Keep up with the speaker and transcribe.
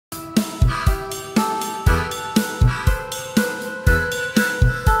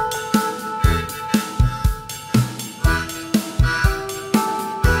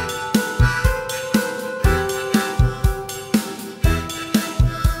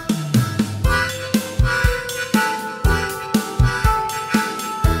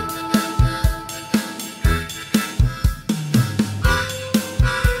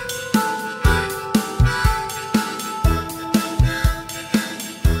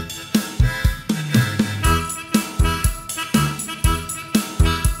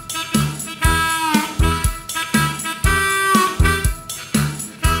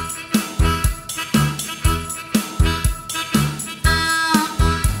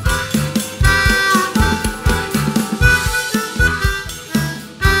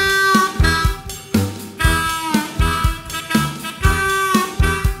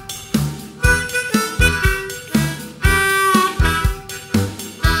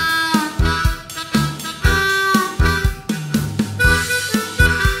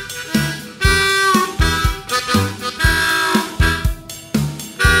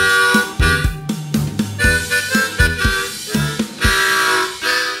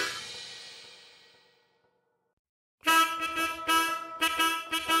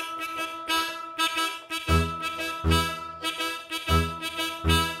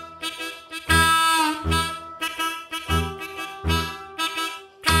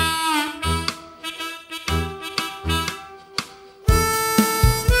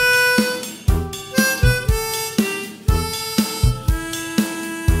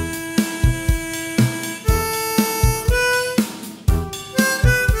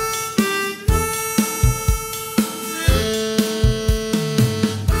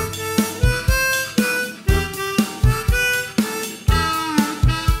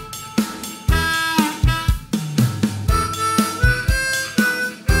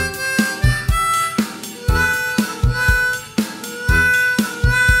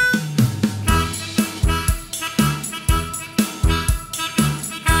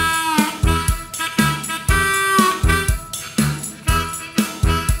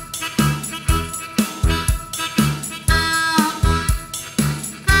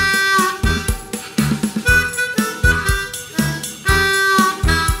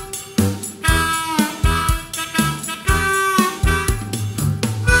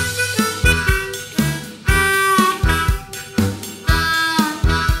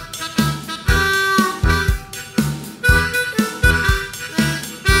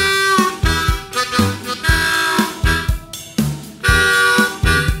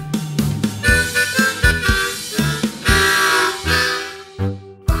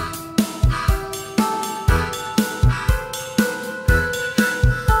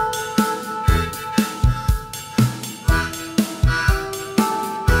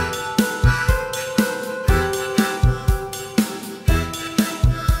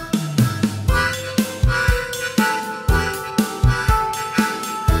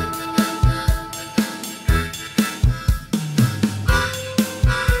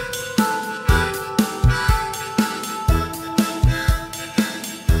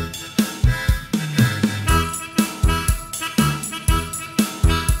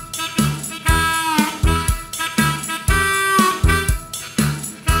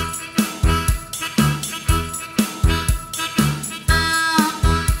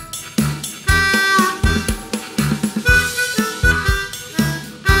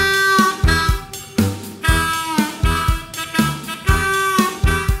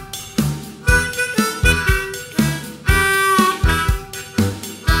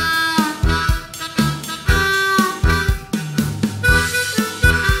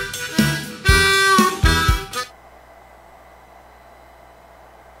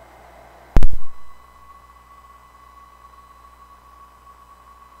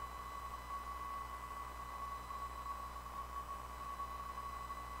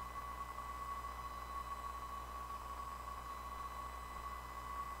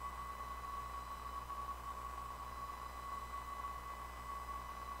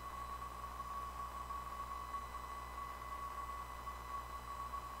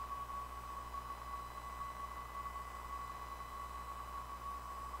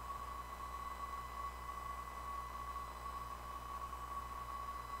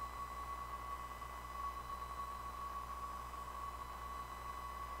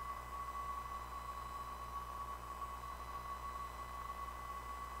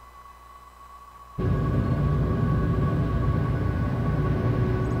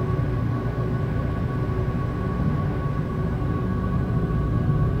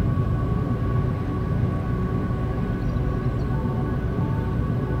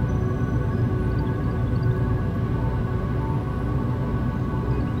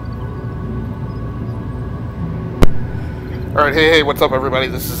Alright, hey, what's up everybody?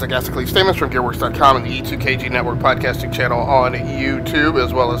 This is Agasically Statements from Gearworks.com and the E2KG Network podcasting channel on YouTube,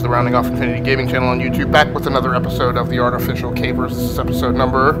 as well as the Rounding Off Infinity Gaming channel on YouTube, back with another episode of the Artificial Capers. This is episode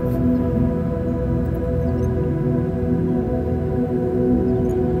number...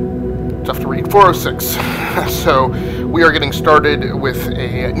 tough to read, 406. So, we are getting started with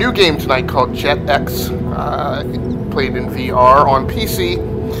a new game tonight called JetX, played in VR on PC.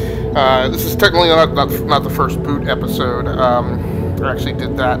 This is technically not the first boot episode. I actually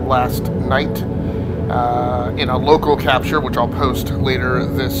did that last night in a local capture, which I'll post later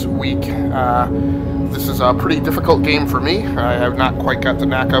this week. This is a pretty difficult game for me. I have not quite got the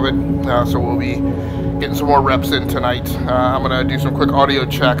knack of it, so we'll be getting some more reps in tonight. I'm going to do some quick audio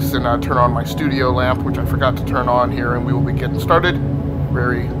checks and turn on my studio lamp, which I forgot to turn on here, and we will be getting started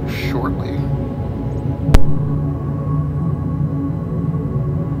very shortly.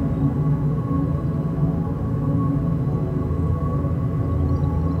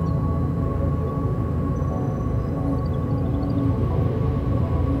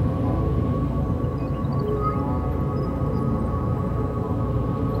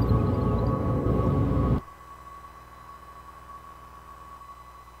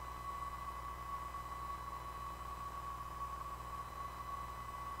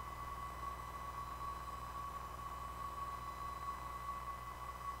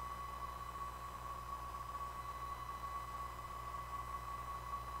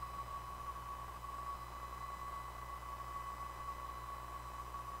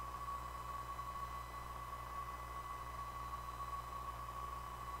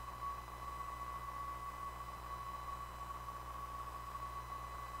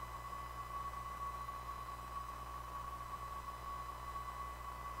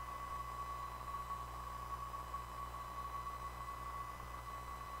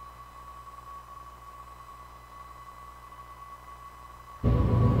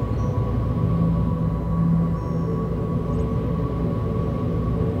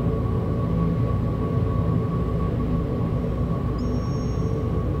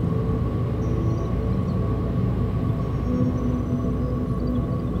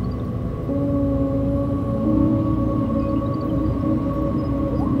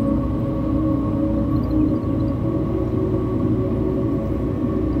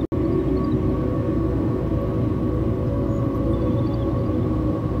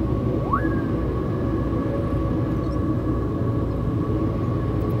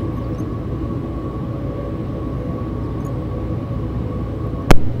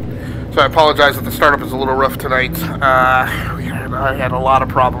 So I apologize that the startup is a little rough tonight. I had a lot of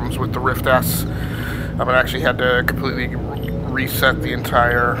problems with the Rift S. I actually had to completely reset the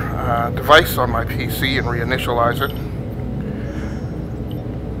entire device on my PC and reinitialize it.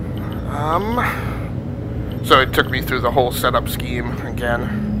 So it took me through the whole setup scheme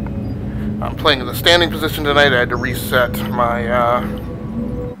again. I'm playing in the standing position tonight. I had to reset my...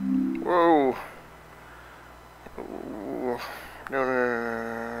 whoa.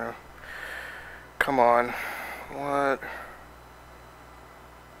 No. Come on. What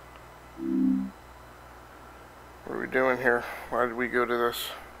are we doing here? Why did we go to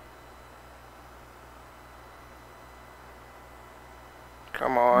this?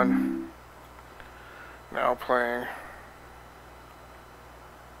 Come on. Now playing.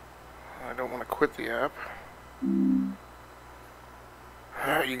 I don't want to quit the app.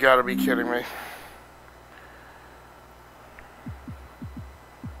 You gotta be kidding me.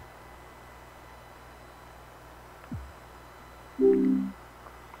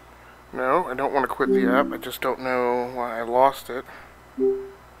 No, I don't want to quit the app. I just don't know why I lost it.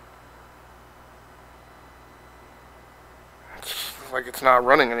 It's like it's not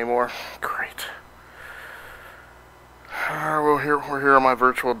running anymore. Great. Well, we're here on my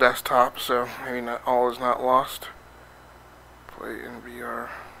virtual desktop, so maybe not all is not lost. Play in VR.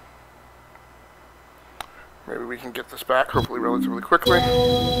 Maybe we can get this back, hopefully relatively quickly.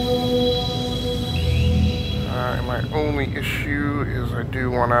 My only issue is I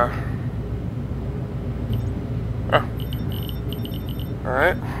do want to... Oh.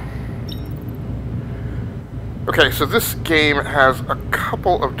 Alright. Okay, so this game has a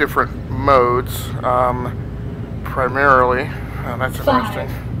couple of different modes, primarily. That's interesting.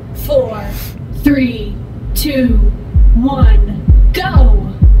 5, 4, 3, 2, 1, go!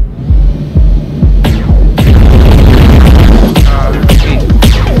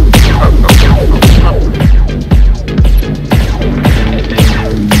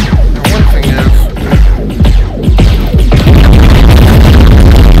 One thing is...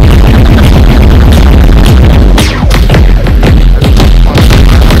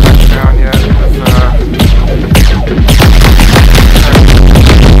 down yet.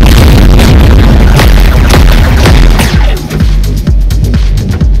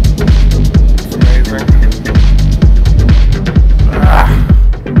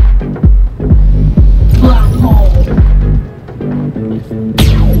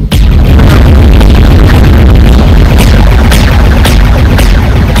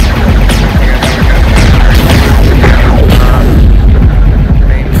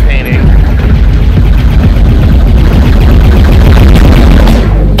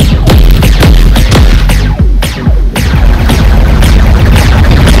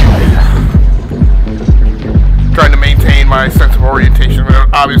 disorientation.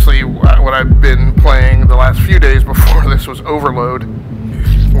 Obviously, what I've been playing the last few days before this was Overload,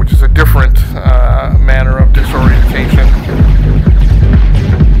 which is a different manner of disorientation.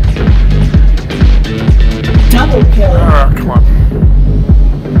 Double kill. Come on.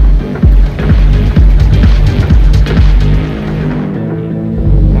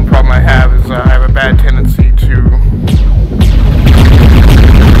 One problem I have is I have a bad tendency to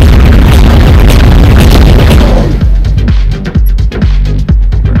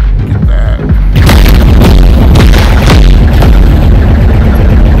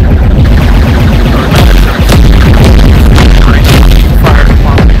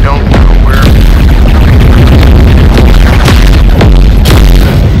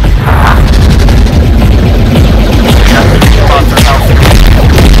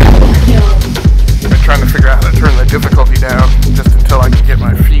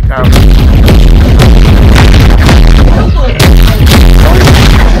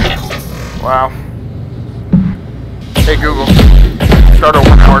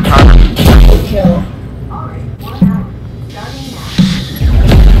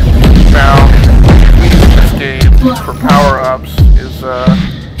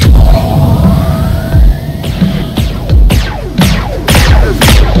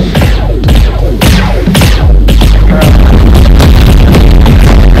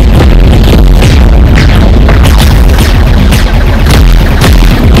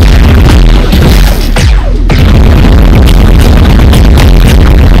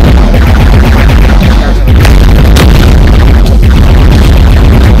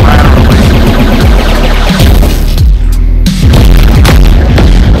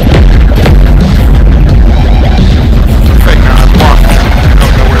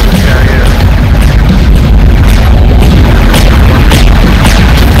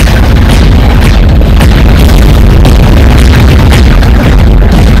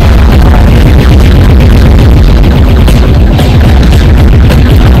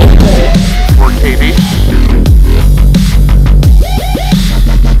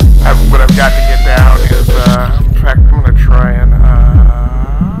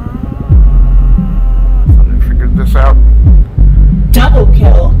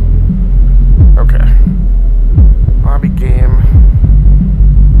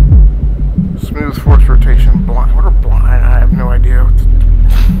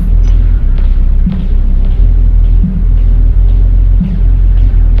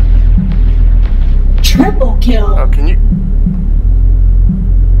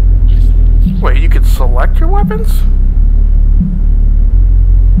weapons?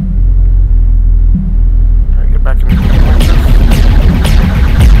 Gotta get back in the game like this.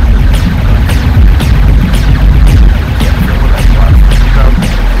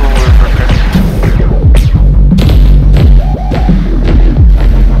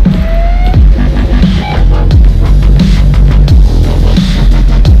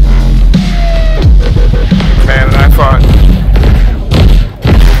 Man, I thought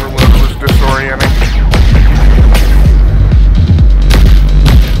Overload was disorienting.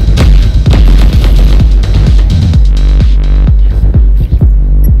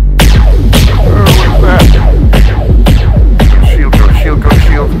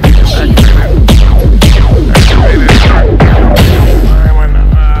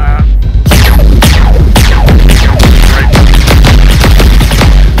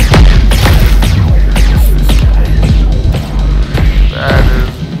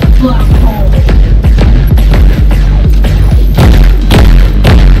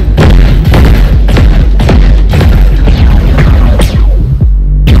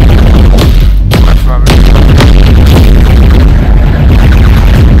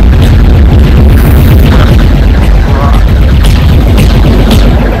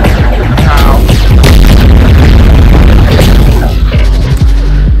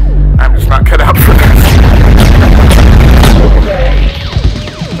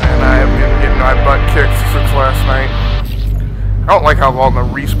 I don't like how long the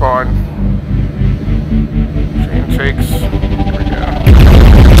respawn chain takes. There we go.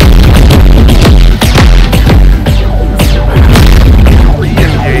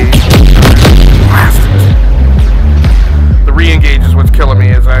 Re-engage. Blast it. The re-engage is what's killing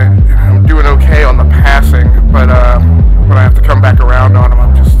me. Is I'm doing okay on the passing, but when I have to come back around on them,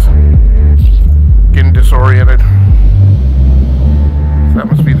 I'm just getting disoriented. So that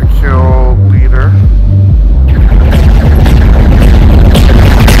must be the kill leader.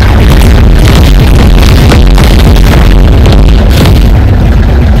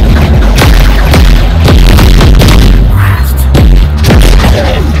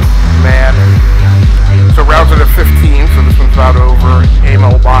 about over.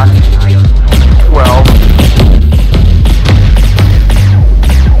 AML bot 12.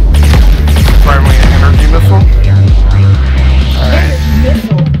 Finally an energy missile. Alright.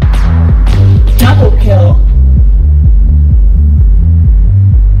 Missile. Double kill.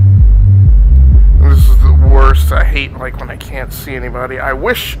 This is the worst. I hate like when I can't see anybody. I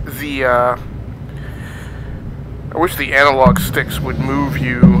wish the analog sticks would move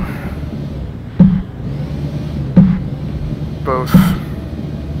you both.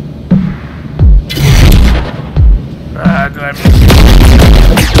 Did I miss?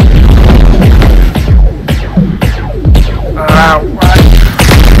 What?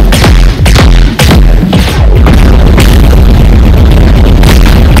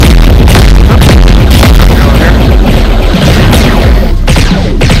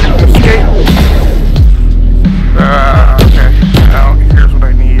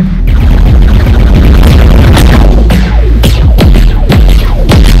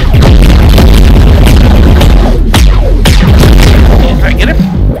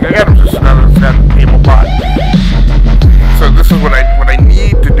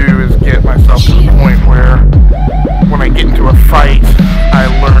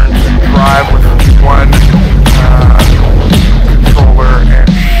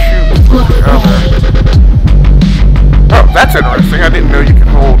 That's interesting. I didn't know you could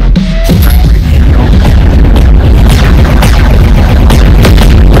hold.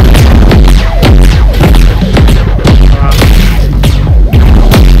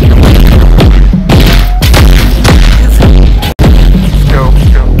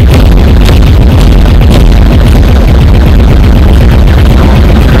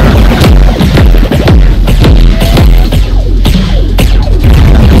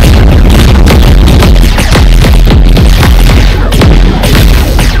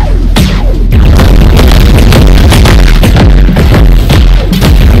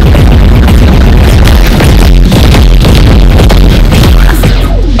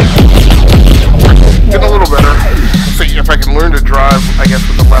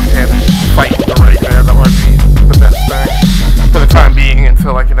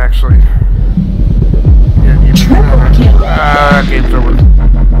 Game's over.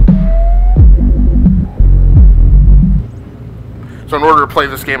 So in order to play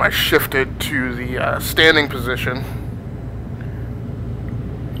this game, I shifted to the standing position.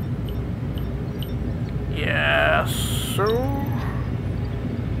 Yeah, so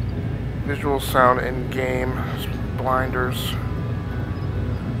visual, sound, and game, blinders,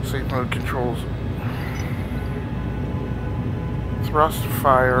 safe mode controls, thrust,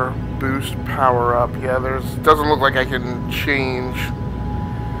 fire, boost, power up. Yeah, doesn't look like I can change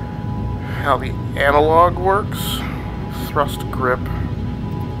how the analog works. Thrust, grip,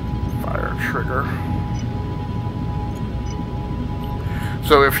 fire, trigger.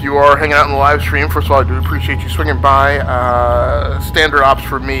 So if you are hanging out in the live stream, first of all, I do appreciate you swinging by. Standard ops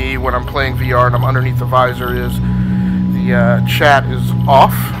for me when I'm playing VR and I'm underneath the visor is the chat is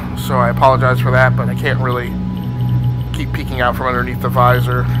off, so I apologize for that, but I can't really keep peeking out from underneath the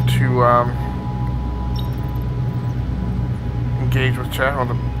visor to engage with chat. On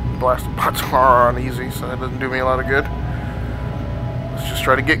the blasted bots are on easy, so that doesn't do me a lot of good. Let's just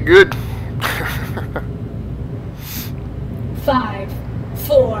try to get good. 5,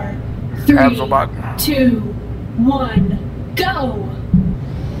 4, 3, 2, 1, go!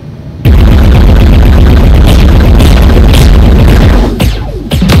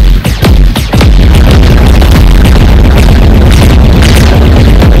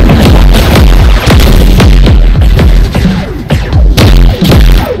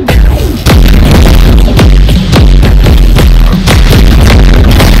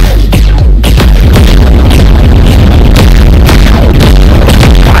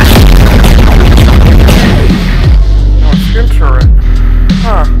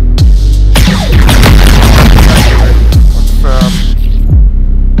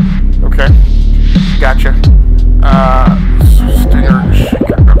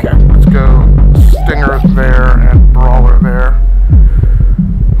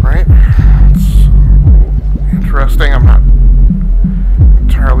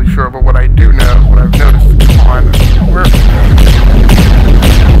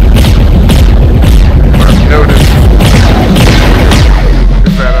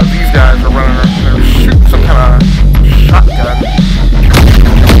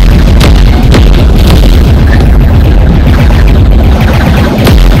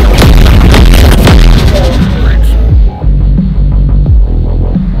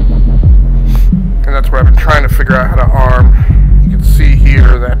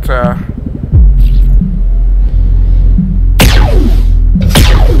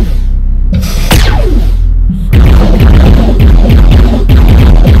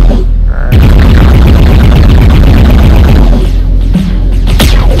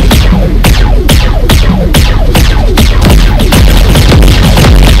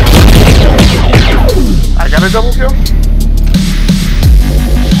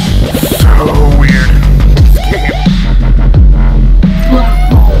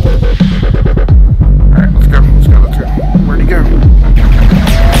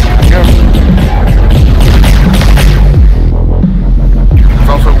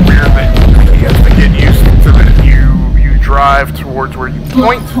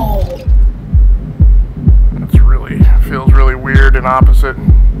 point. That's really, feels really weird and opposite.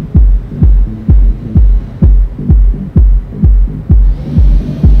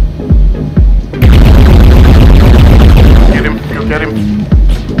 Get him, go get him.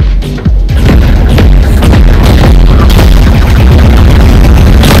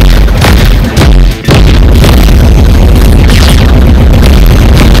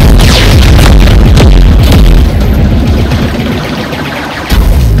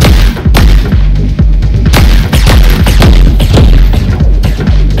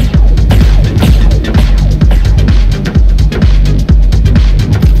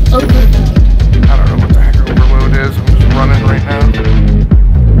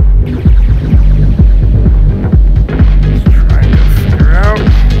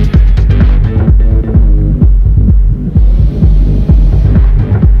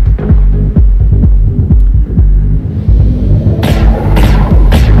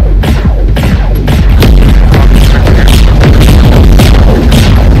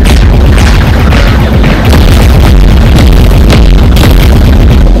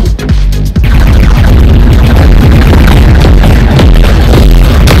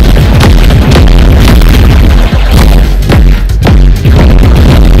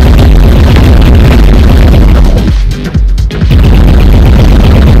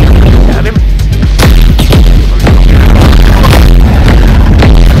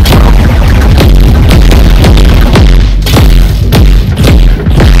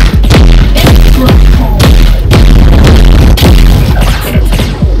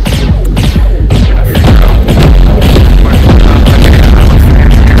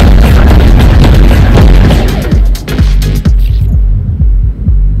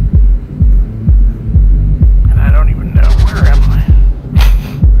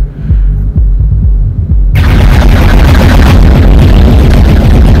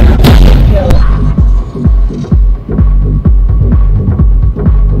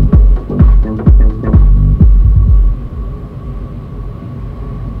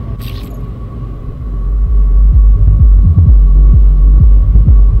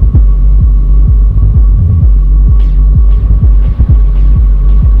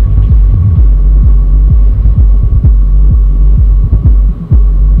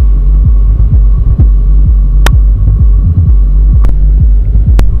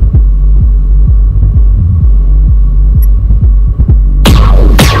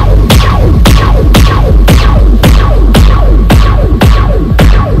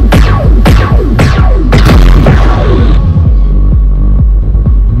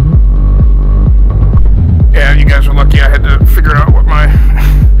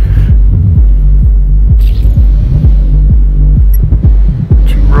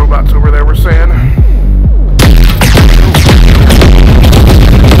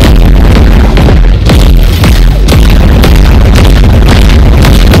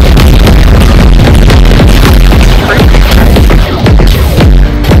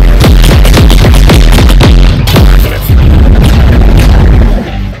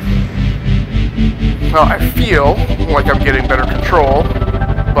 Well, I feel like I'm getting better control,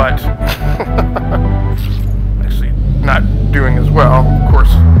 but actually not doing as well. Of course,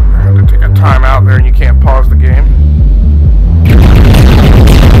 I had to take a time out there and you can't pause the game.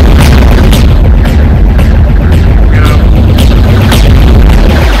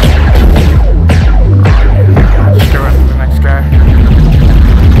 Just go after the next guy.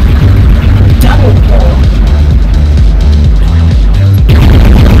 Double kill.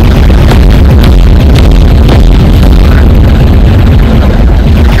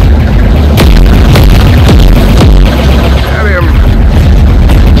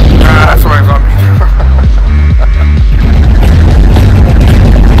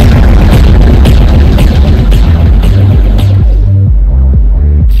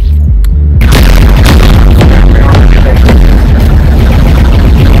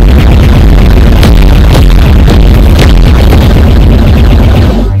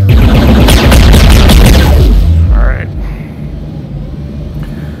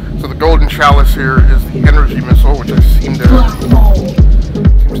 Chalice here is the energy missile, which I seems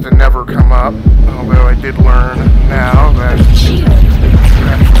to never come up. Although I did learn now that I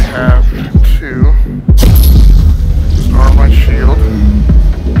actually have two. Star my shield.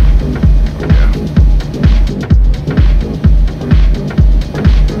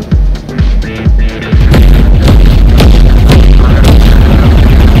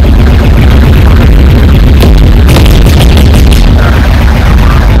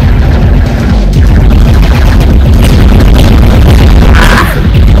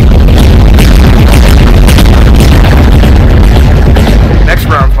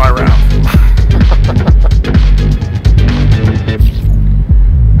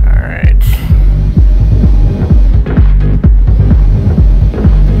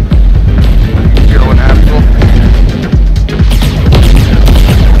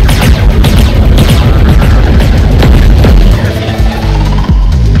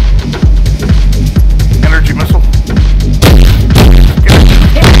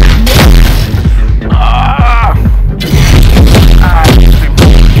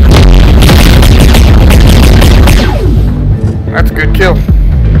 good kill.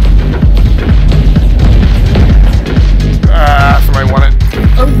 Somebody want it.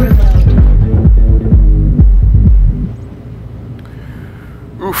 Overload.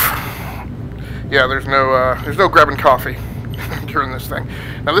 Oof. Yeah, there's no grabbing coffee during this thing.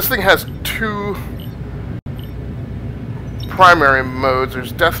 Now this thing has two primary modes.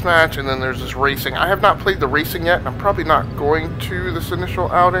 There's deathmatch and then there's this racing. I have not played the racing yet, and I'm probably not going to this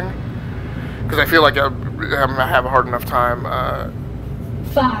initial outing because I feel like I'm gonna have a hard enough time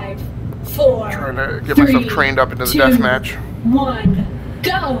 5, 4, trying to get 3, myself trained up into the 2, deathmatch. 1,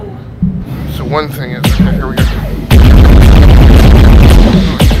 go! So one thing is, okay, here we go.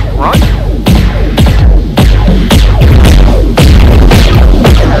 Run.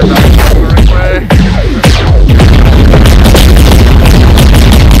 The right way.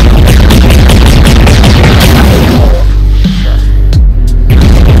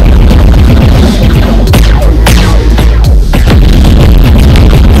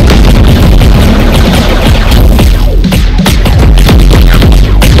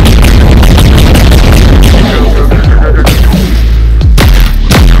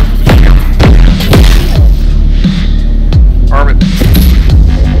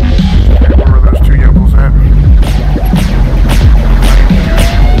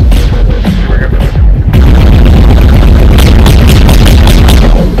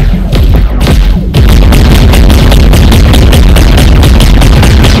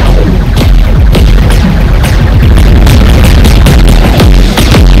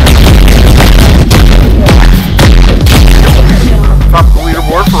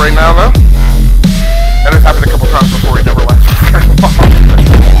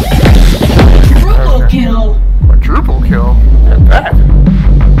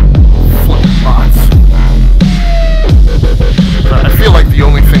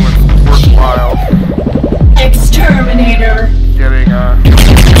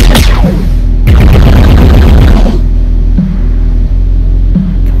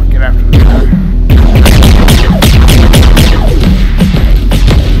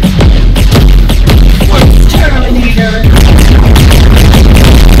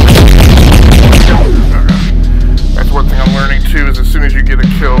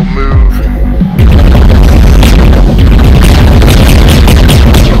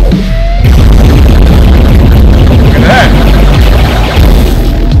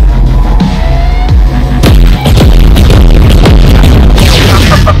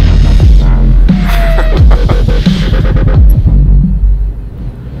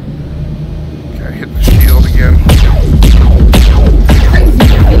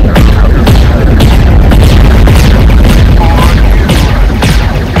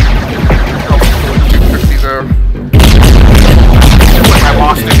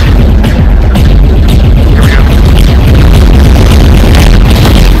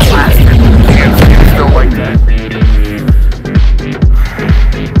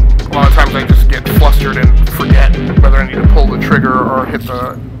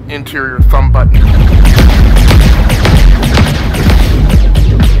 Interior thumb button.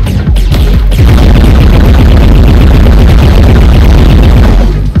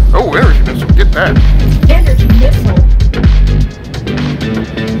 Oh, energy missile. Get that. Energy missile.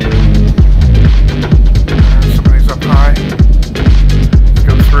 Somebody's up high.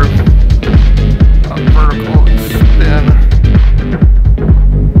 Go through. Up vertical and spin.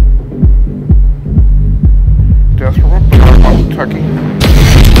 Death from Kentucky.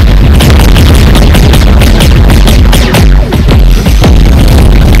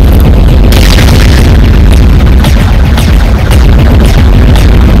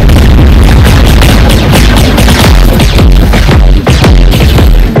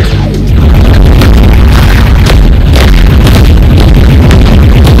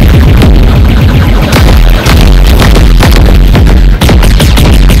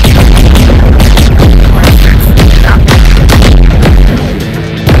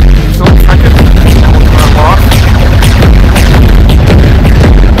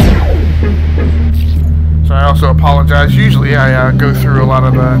 Apologize. Usually I go through a lot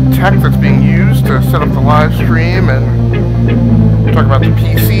of the tech that's being used to set up the live stream and talk about the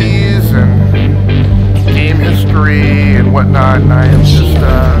PCs and game history and whatnot, and I am just,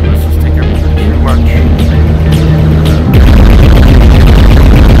 this is taking too much.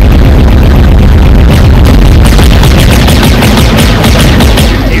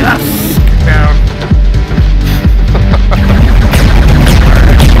 Yes! Get down.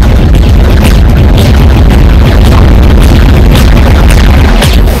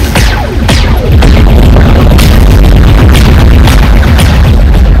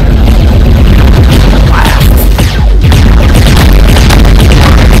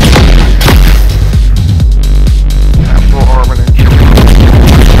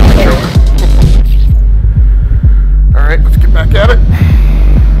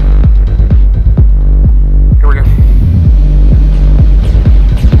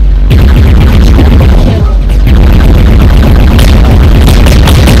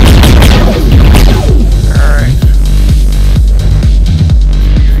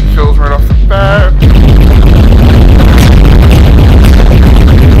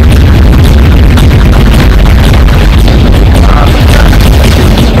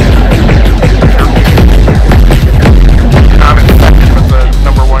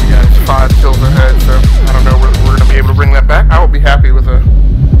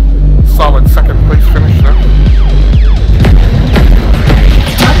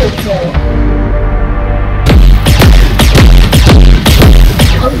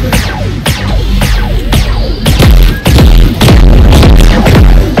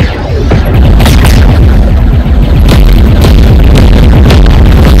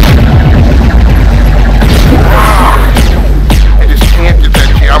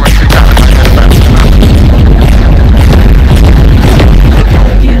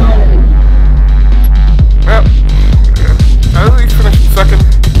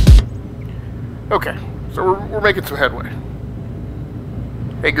 making some headway.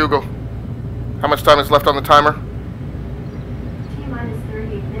 Hey Google, how much time is left on the timer? T-minus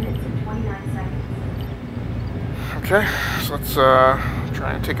 38 minutes and 29 seconds. Okay, so let's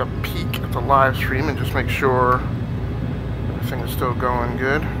try and take a peek at the live stream and just make sure everything is still going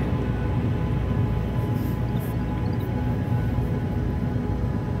good.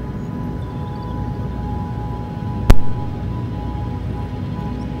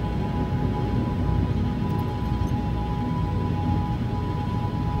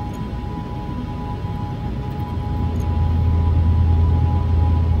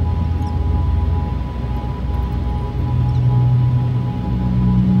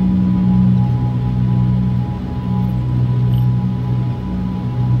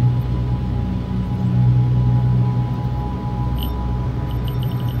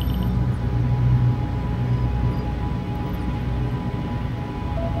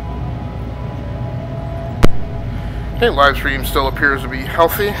 Okay, live stream still appears to be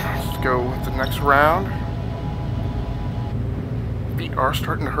healthy. Let's go with the next round. Feet are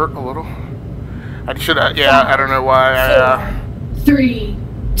starting to hurt a little. I should have, yeah, I don't know why. 3,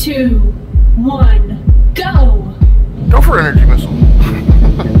 2, 1, go! Go for energy missile.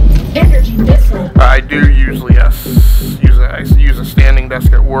 Energy missile. I do usually, yes, I use a standing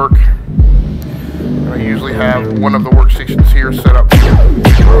desk at work. And I usually have one of the workstations here set up.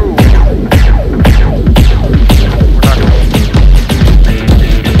 Whoa.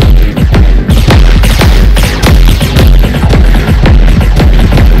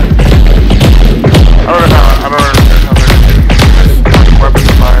 I don't understand how there's weapon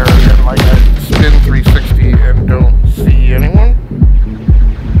fire and like I spin 360 and don't see anyone.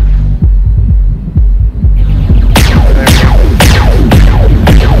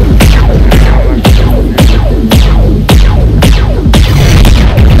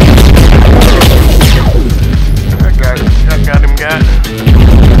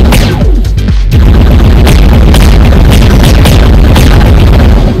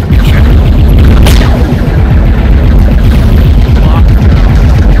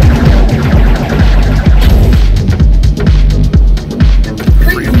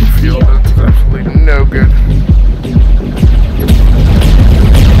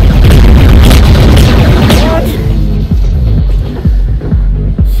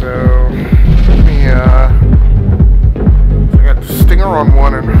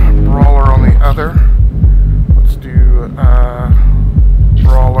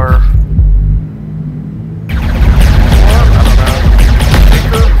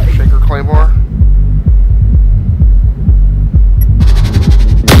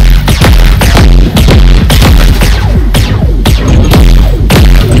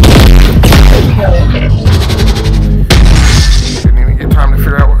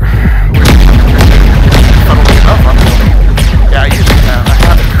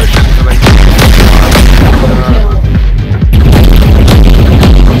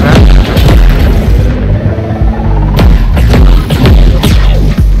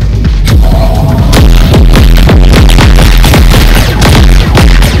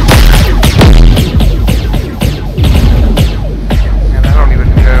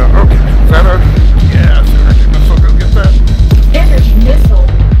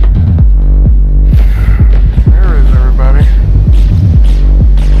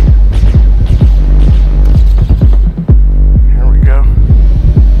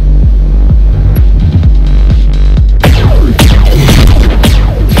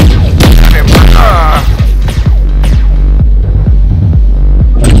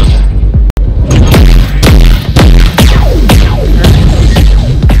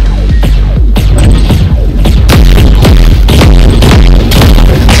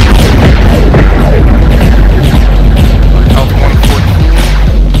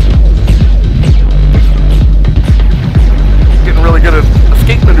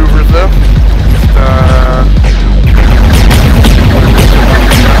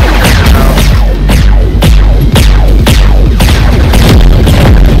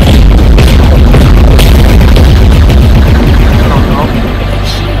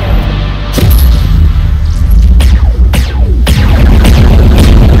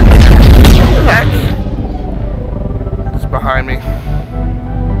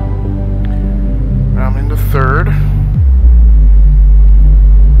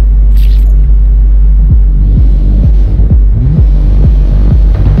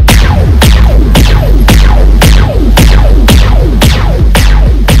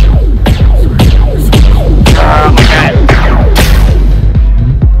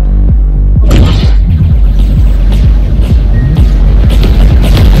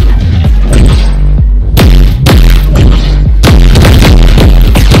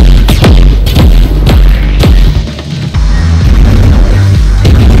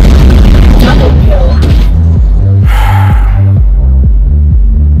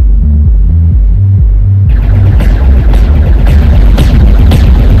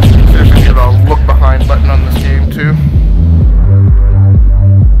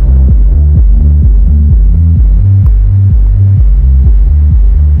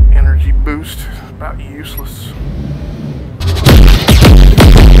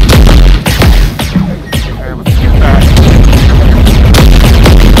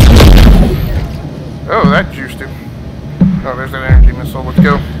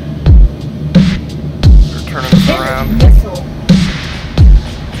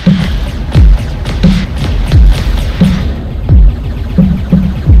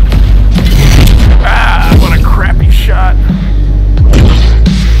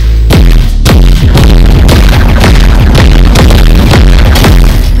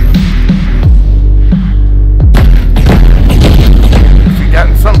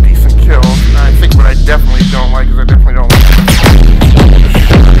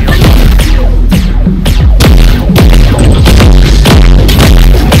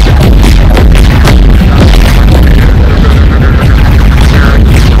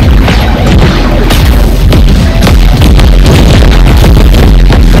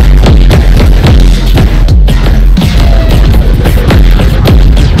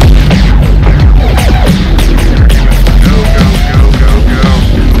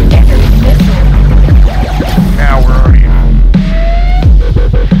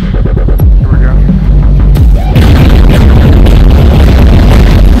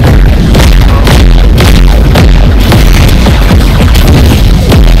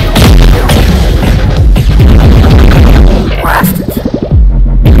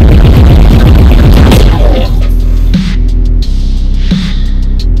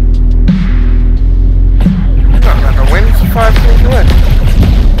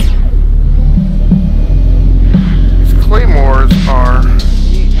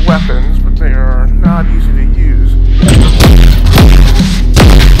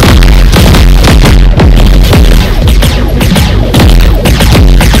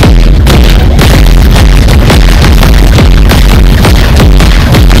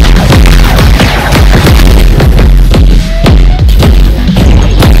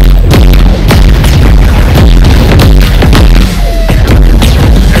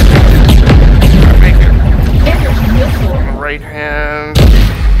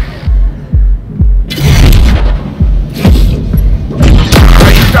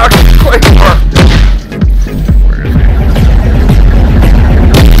 Claymore! Where is he?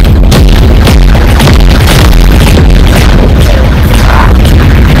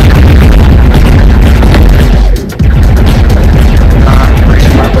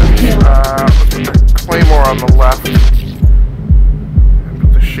 Claymore on the left, and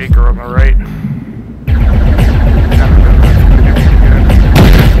put the shaker on the right.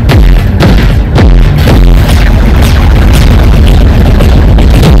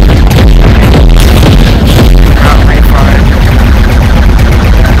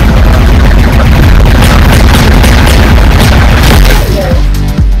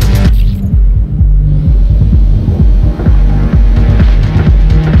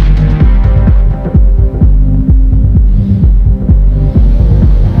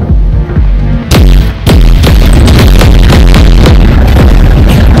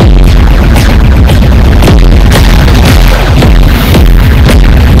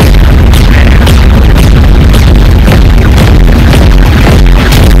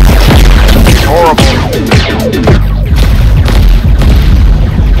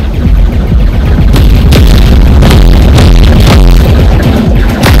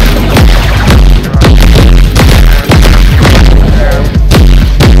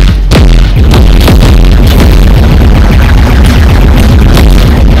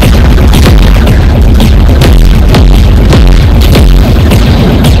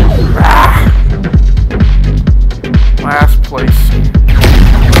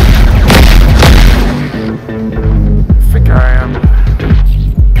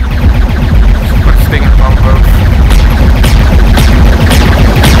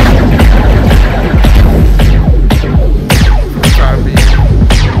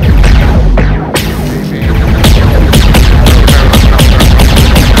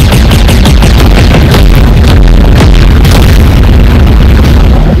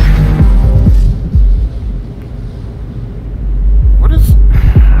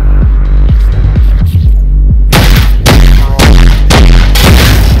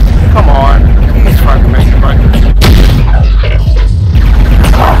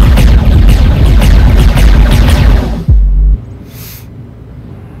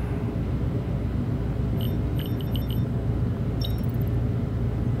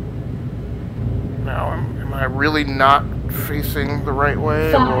 Really not facing the right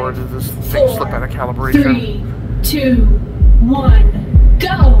way, 5, or did this thing 4, slip out of calibration? 3, 2, 1,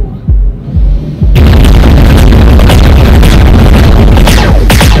 go!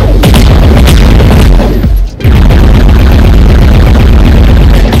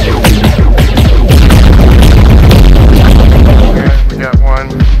 Okay, we got one,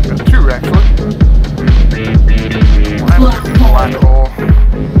 we got two actually. Black hole.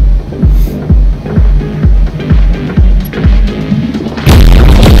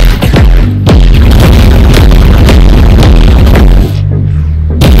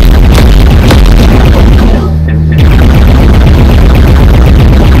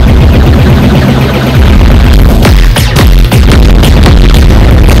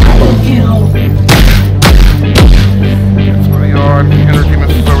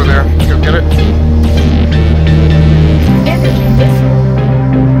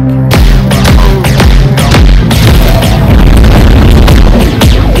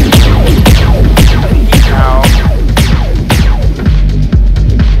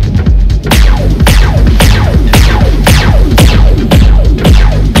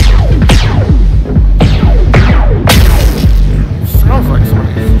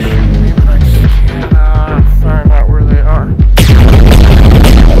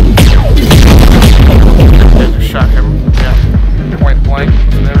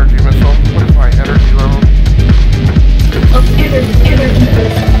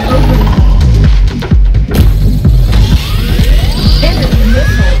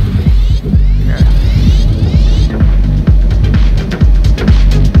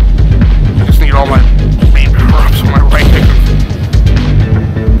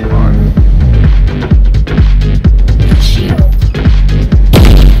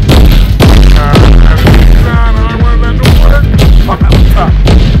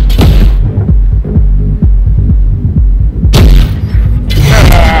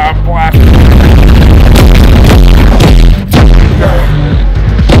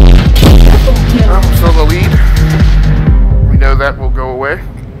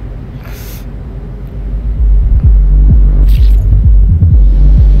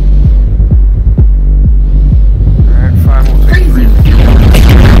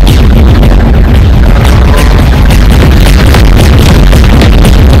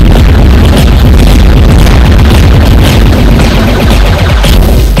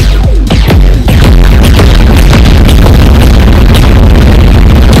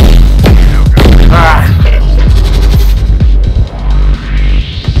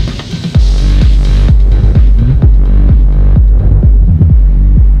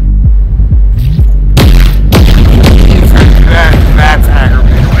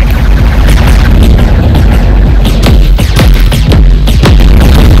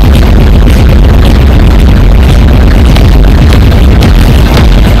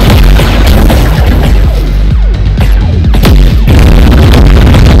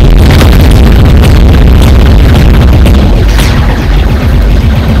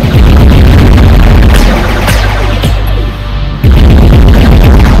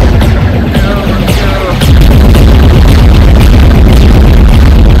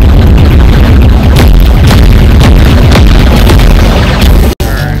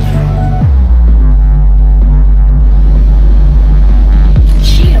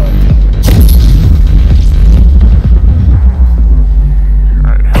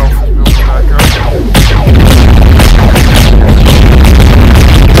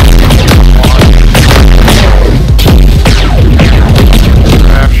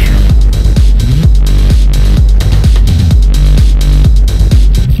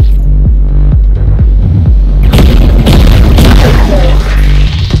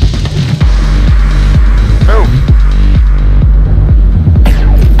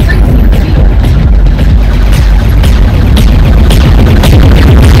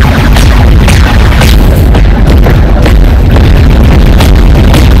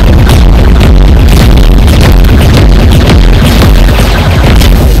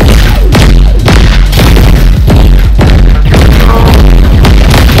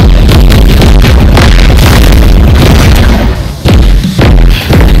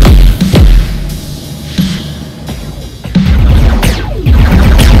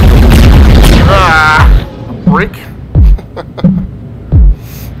 break.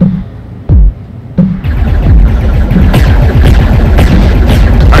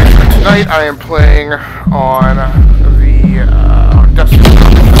 Tonight I am playing on the desktop.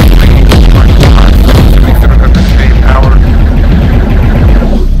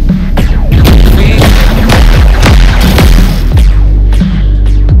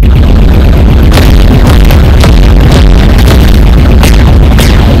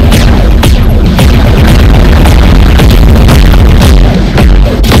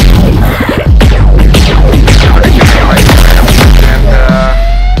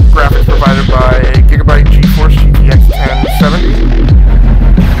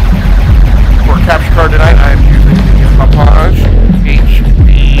 Tonight I am using the Apevia HD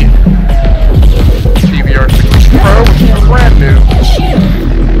DVR 6 Pro, which is brand new.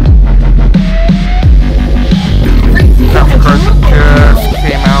 Capture card that just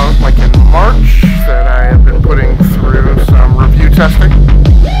came out like in March that I have been putting through some review testing.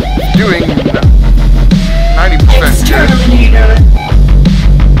 Doing 90%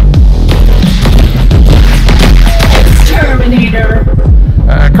 Exterminator.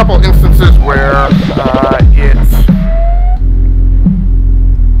 A couple instances where it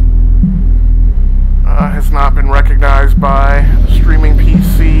has not been recognized by the streaming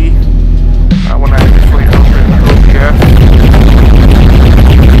PC when I initially opened OBS.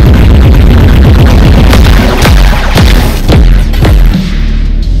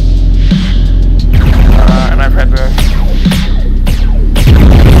 And I've had to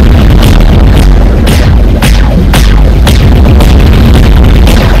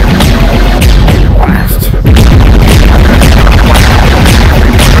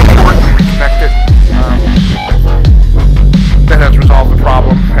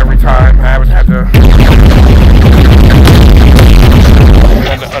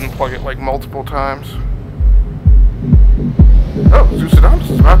unplug it like multiple times. Oh,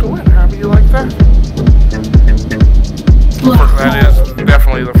 Zeusodontus is about to win. How do you like that? That is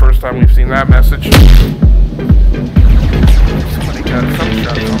definitely the first time we've seen that message. Somebody got some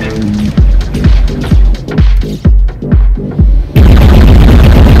shots on it.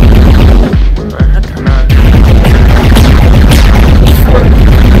 What the heck can I...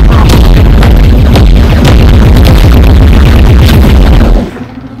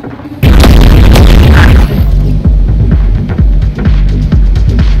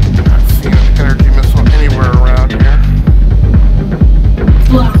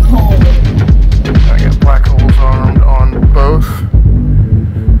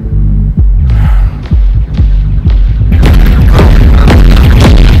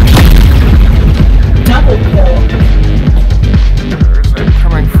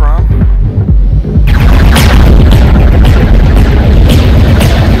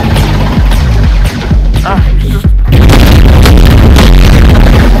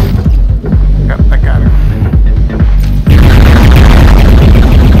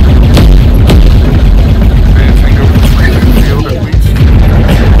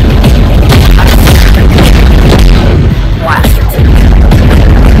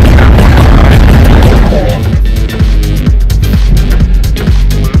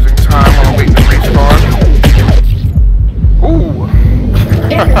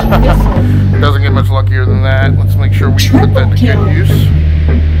 Doesn't get much luckier than that. Let's make sure we put that to good use.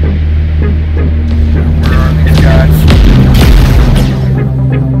 Where are these guys?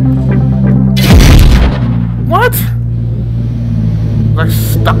 What? Was I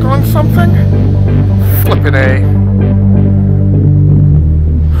stuck on something? Flippin' A.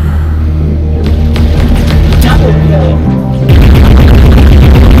 Double kill.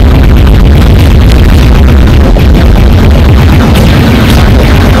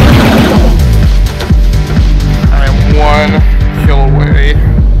 One kill away.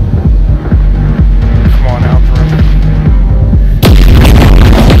 Come on, Alpha.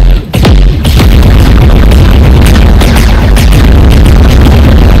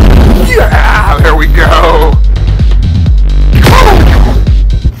 Yeah, there we go.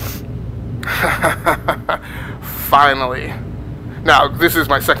 Finally. Now, this is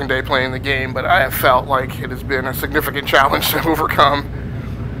my second day playing the game, but I have felt like it has been a significant challenge to overcome.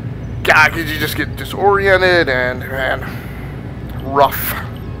 God, could you just get disoriented and, man, rough.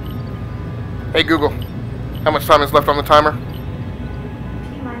 Hey Google, how much time is left on the timer?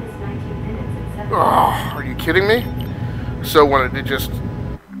 T-minus 19 minutes and 7 Oh, are you kidding me? So wanted to just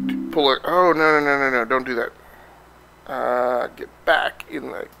pull it. Oh, no, don't do that. Get back in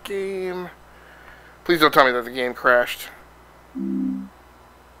the game. Please don't tell me that the game crashed.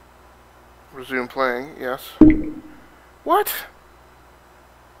 Resume playing, yes. What?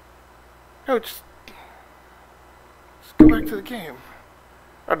 No, just... Go back to the game.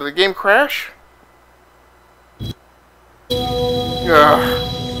 Oh, did the game crash? Ugh.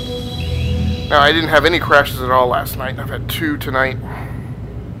 No, I didn't have any crashes at all last night. I've had 2 tonight.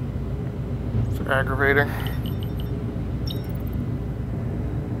 It's aggravating.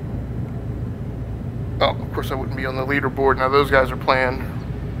 Oh, of course I wouldn't be on the leaderboard. Now those guys are playing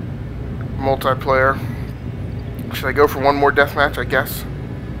multiplayer. Should I go for one more deathmatch, I guess?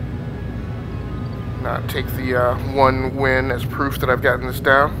 Not take the 1 win as proof that I've gotten this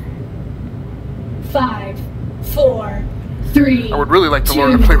down. 5, 4, 3. I would really like to 2,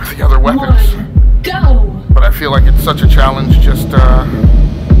 learn to play with the other weapons. 1, go! But I feel like it's such a challenge just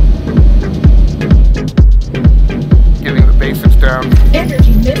getting the basics down.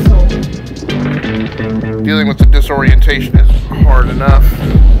 Energy missile. Dealing with the disorientation is hard enough.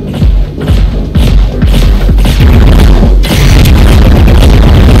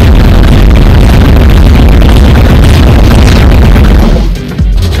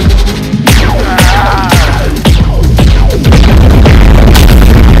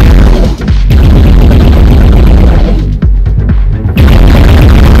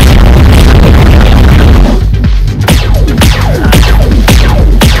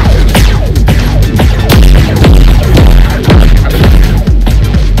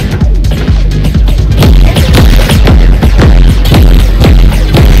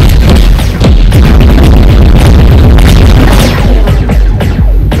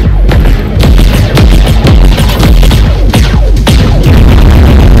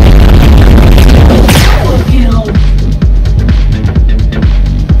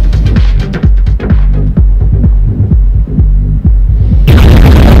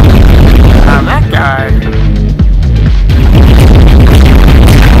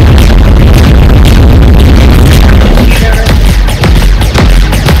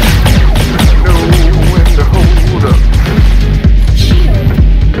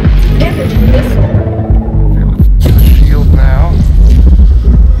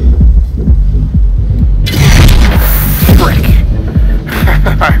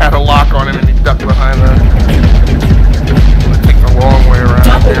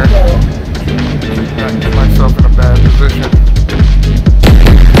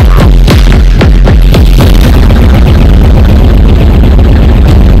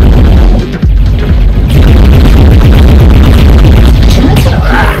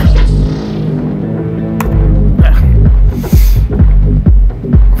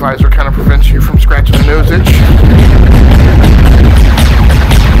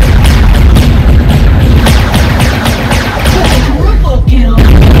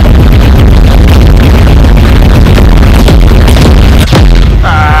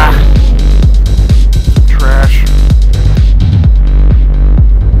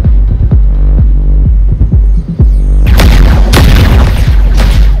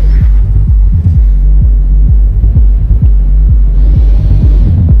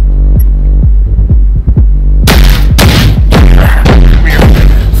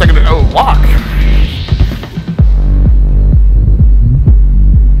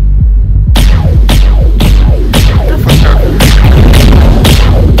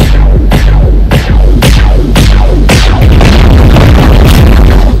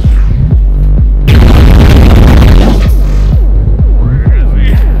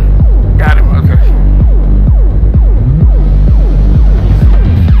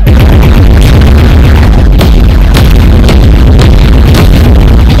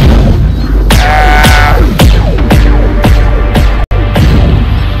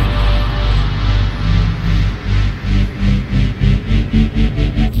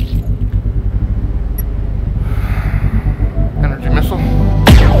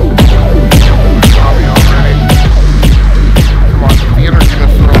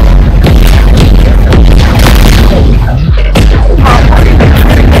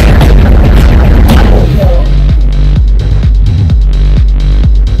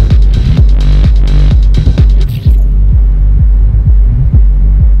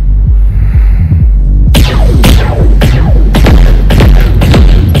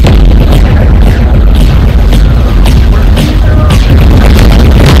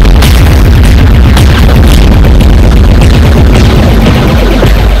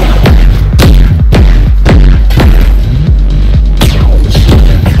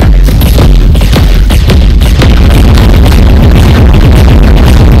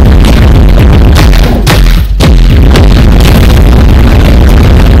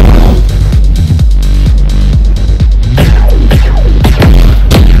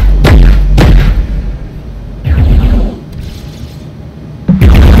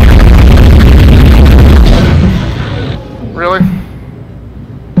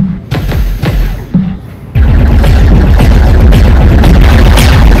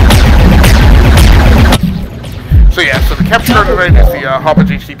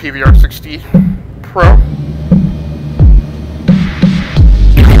 Hopage HD PVR 60 Pro.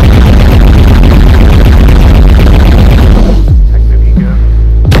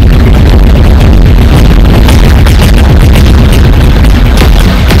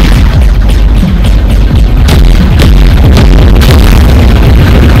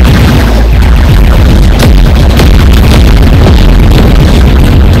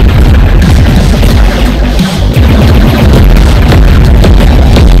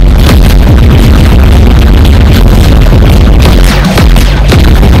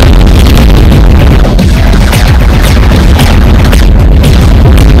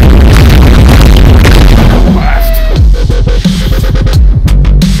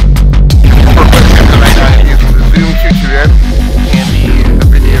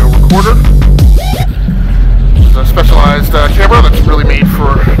 Camera that's really made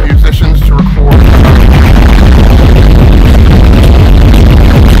for musicians to record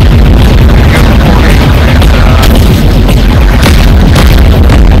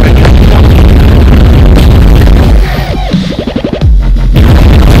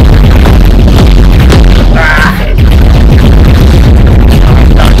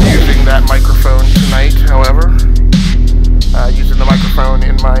I'm not using that microphone tonight, however. Using the microphone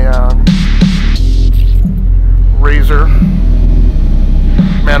in my Razer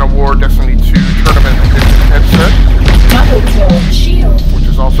Man of War Destiny 2 tournament headset, which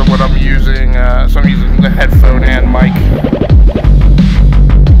is also what I'm using. So I'm using the headphone and mic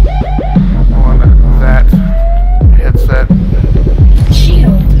on that headset.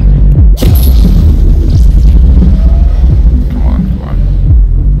 Come on, come on.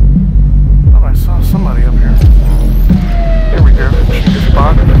 Oh, I saw somebody up here. There we go. She just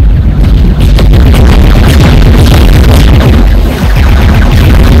spotted it.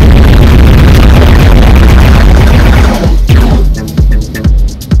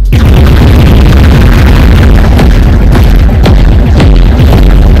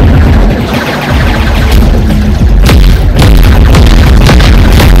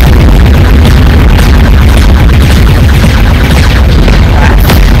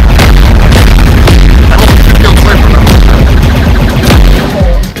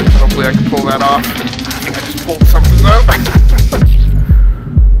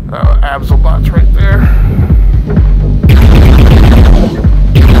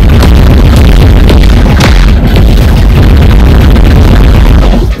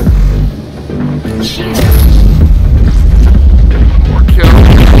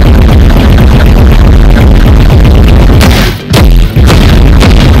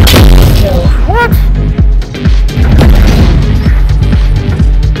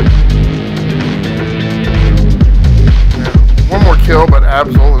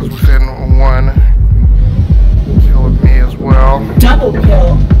 Absol is within one kill of me as well. Double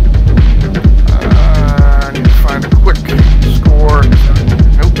kill. I need to find a quick score.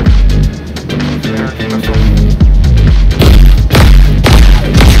 Nope. There's missile.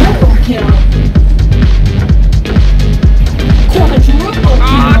 Triple kill. Quadruple kill.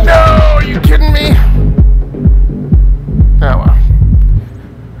 Oh no! Are you kidding me? Oh well.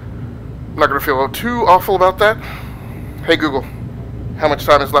 I'm not gonna feel too awful about that. Hey Google. How much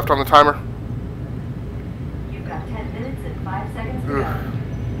time is left on the timer? You've got 10 minutes and 5 seconds to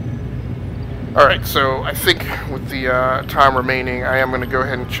go. Alright, so I think with the time remaining, I am going to go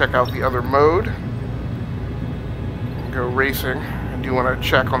ahead and check out the other mode. And go racing. I do want to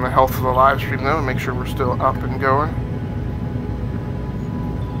check on the health of the live stream though, and make sure we're still up and going.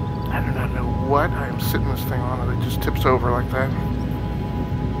 I do not know what I am sitting this thing on, and it just tips over like that.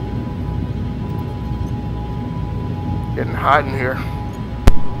 Getting hot in here.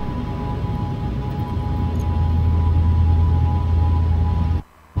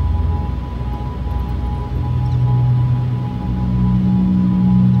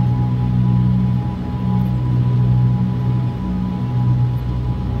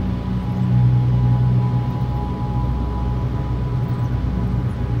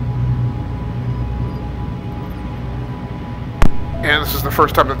 And this is the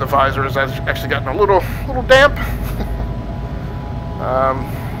first time that the visor has actually gotten a little damp.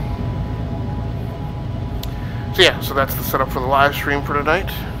 So yeah, so that's the setup for the live stream for tonight.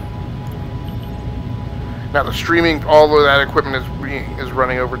 Now the streaming, all of that equipment is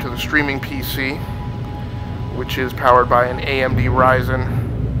running over to the streaming PC, which is powered by an AMD Ryzen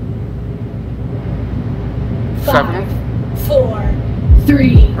 7. 5, 4,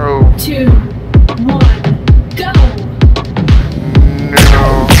 3, 2, 1, go! No.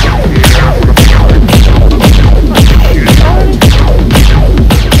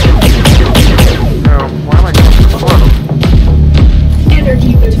 No, why am I going so slow?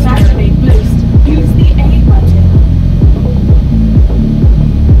 Energy boost. To activate boost, use the A button.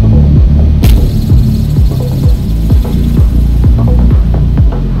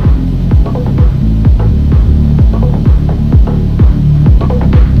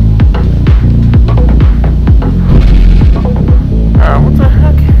 What the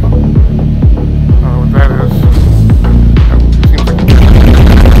heck? I don't know what that is. Seems like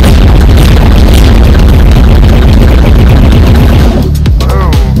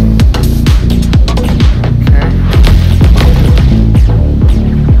oh. Okay.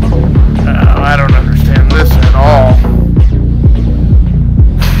 I don't understand this at all.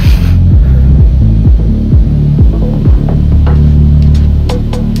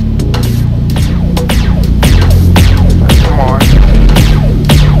 Come on.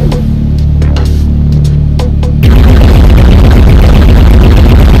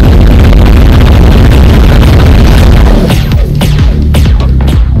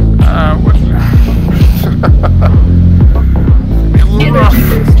 What? Be a little rough.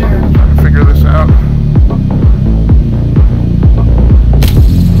 Energy booster. Trying to figure this out.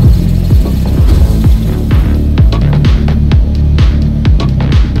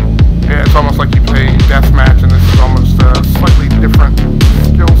 Yeah, it's almost like you play deathmatch, and this is almost a slightly different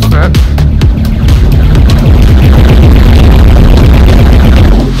skill set.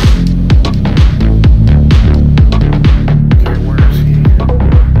 Okay, where is he?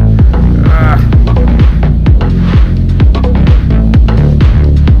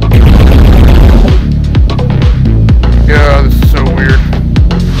 Yeah, this is so weird.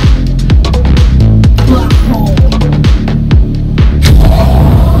 Black hole.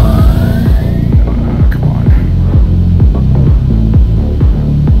 Come on.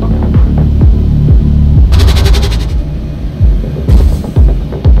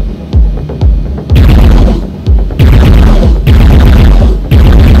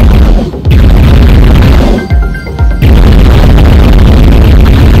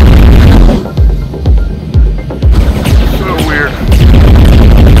 So weird.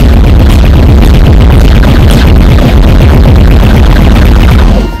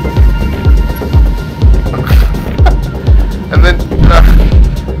 And then, yeah,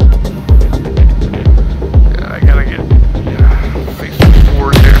 I gotta get facing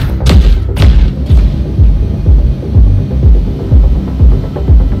forward here.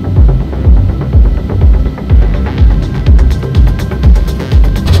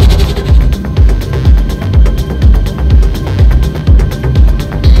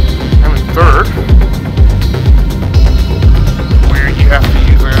 I'm in third, where you have to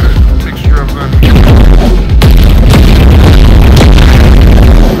use a mixture of the.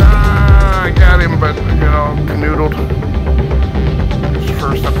 I got him, but I got all canoodled. He's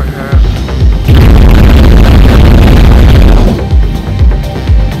first up ahead.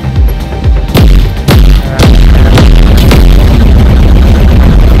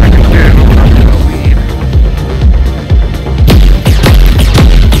 Second kid, I'm gonna lead.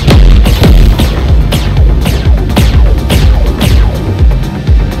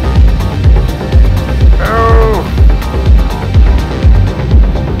 Oh!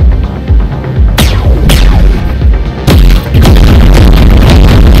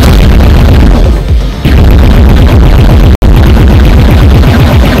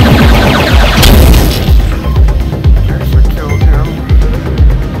 Actually killed him.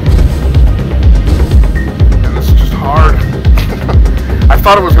 And this is just hard. I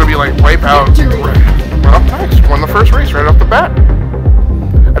thought it was going to be like wipe out. Well, nice. Won the first race right off the bat.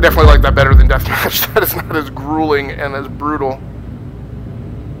 I definitely like that better than deathmatch. That is not as grueling and as brutal.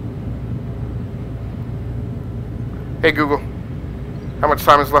 Hey Google, how much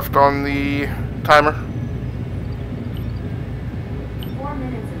time is left on the timer? 4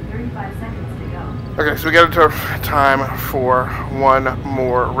 minutes and 35 seconds to go. Okay, so we got into time for one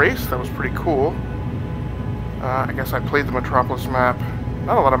more race. That was pretty cool. I guess I played the Metropolis map.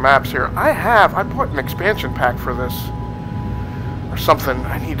 Not a lot of maps here. I bought an expansion pack for this. Or something.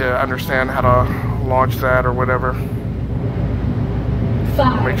 I need to understand how to launch that or whatever.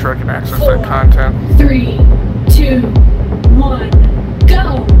 5, Make sure I can access 4, that content. 3, 2, 1,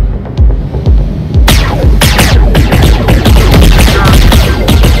 go!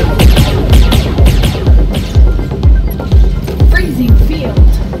 Freezing field.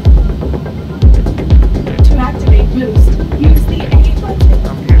 To activate boost, use the A button.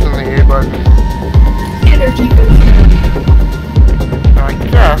 I'm using the A button. Energy booster. Now I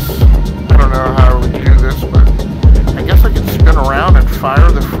guess, I don't know how I would do this, but I guess I can spin around and fire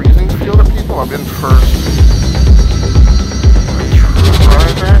the freezing field at people. I'm in first.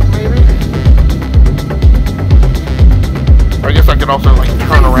 Try that.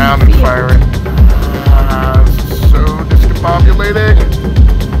 turn around and fire it. This is so discombobulating.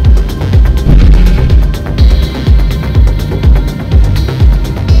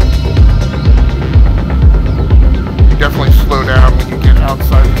 You definitely slow down when you get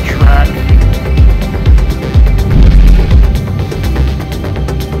outside the track.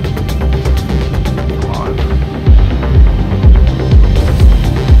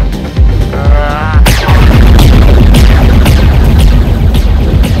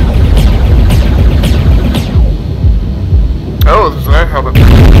 Oh, is that how the...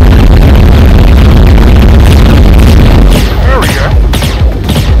 There we go.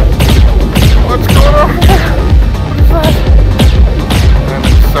 What's going on? What is that? And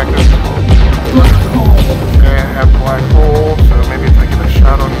in a second. Black hole. Okay, I have black hole, so maybe if I get a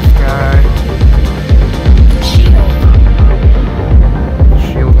shot on this guy. Shield.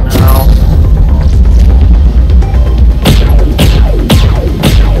 Shield now.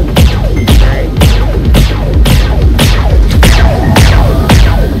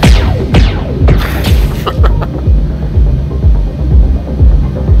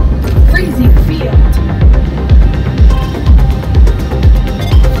 Freezing field.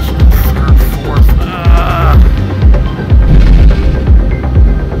 Third, fourth.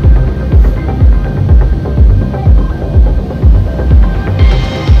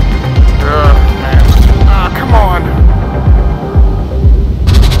 Man. Come on.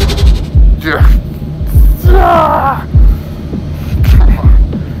 Yeah. Come on.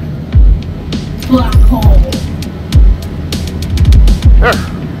 Black hole. There.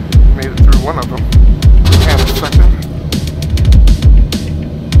 Made it through one of them. And a second.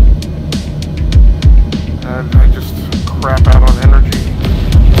 And I just crap out on energy.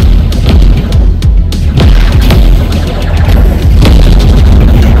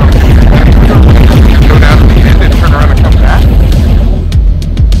 Go down to the end and turn around and come back.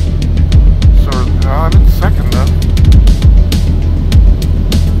 So, no, I'm in second though.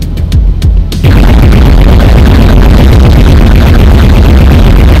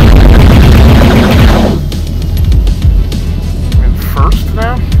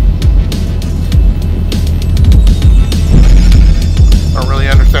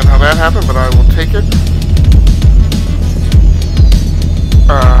 Happen, but I will take it.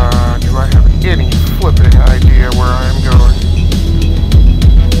 Do I have any flipping idea where I am going?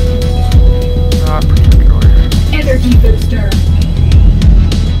 Not particularly. Energy booster.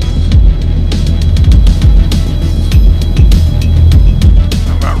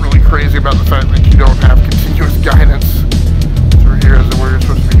 I'm not really crazy about the fact that you don't have continuous guidance through here as to where you're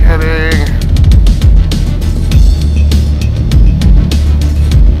supposed to be heading.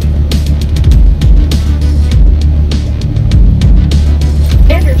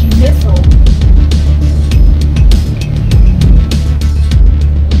 Missile.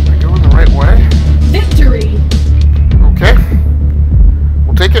 Am I going the right way? Victory. Okay.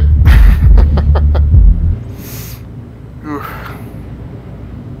 We'll take it.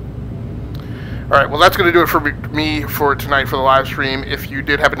 Alright, well that's going to do it for me for tonight for the live stream. If you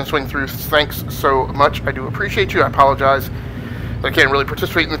did happen to swing through, thanks so much. I do appreciate you. I apologize that I can't really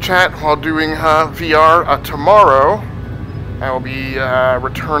participate in the chat while doing VR. Tomorrow I will be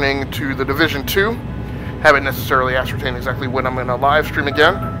returning to the Division 2. Haven't necessarily ascertained exactly when I'm going to live stream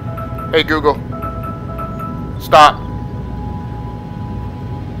again. Hey Google, stop.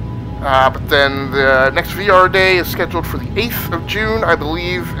 But then the next VR day is scheduled for the 8th of June, I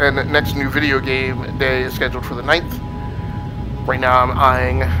believe, and the next new video game day is scheduled for the 9th. Right now I'm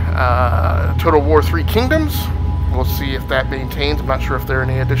eyeing Total War 3 Kingdoms. We'll see if that maintains. I'm not sure if there are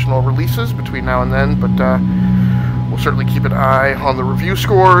any additional releases between now and then, but we'll certainly keep an eye on the review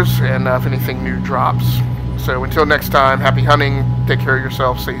scores and if anything new drops. So until next time, happy hunting, take care of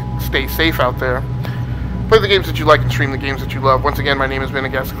yourself, stay safe out there. Play the games that you like and stream the games that you love. Once again, my name has been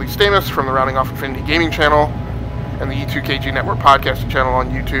Agasically Stamus from the Rounding Off Infinity Gaming channel and the E2KG Network podcasting channel on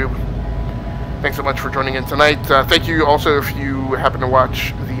YouTube. Thanks so much for joining in tonight. Thank you also if you happen to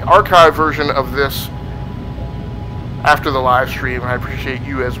watch the archive version of this after the live stream. I appreciate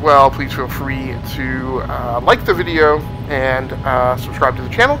you as well. Please feel free to like the video and subscribe to the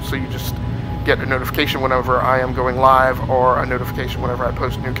channel so you just get a notification whenever I am going live or a notification whenever I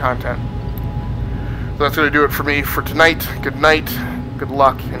post new content. So that's going to do it for me for tonight. Good night, good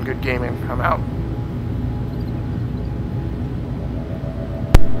luck, and good gaming. I'm out.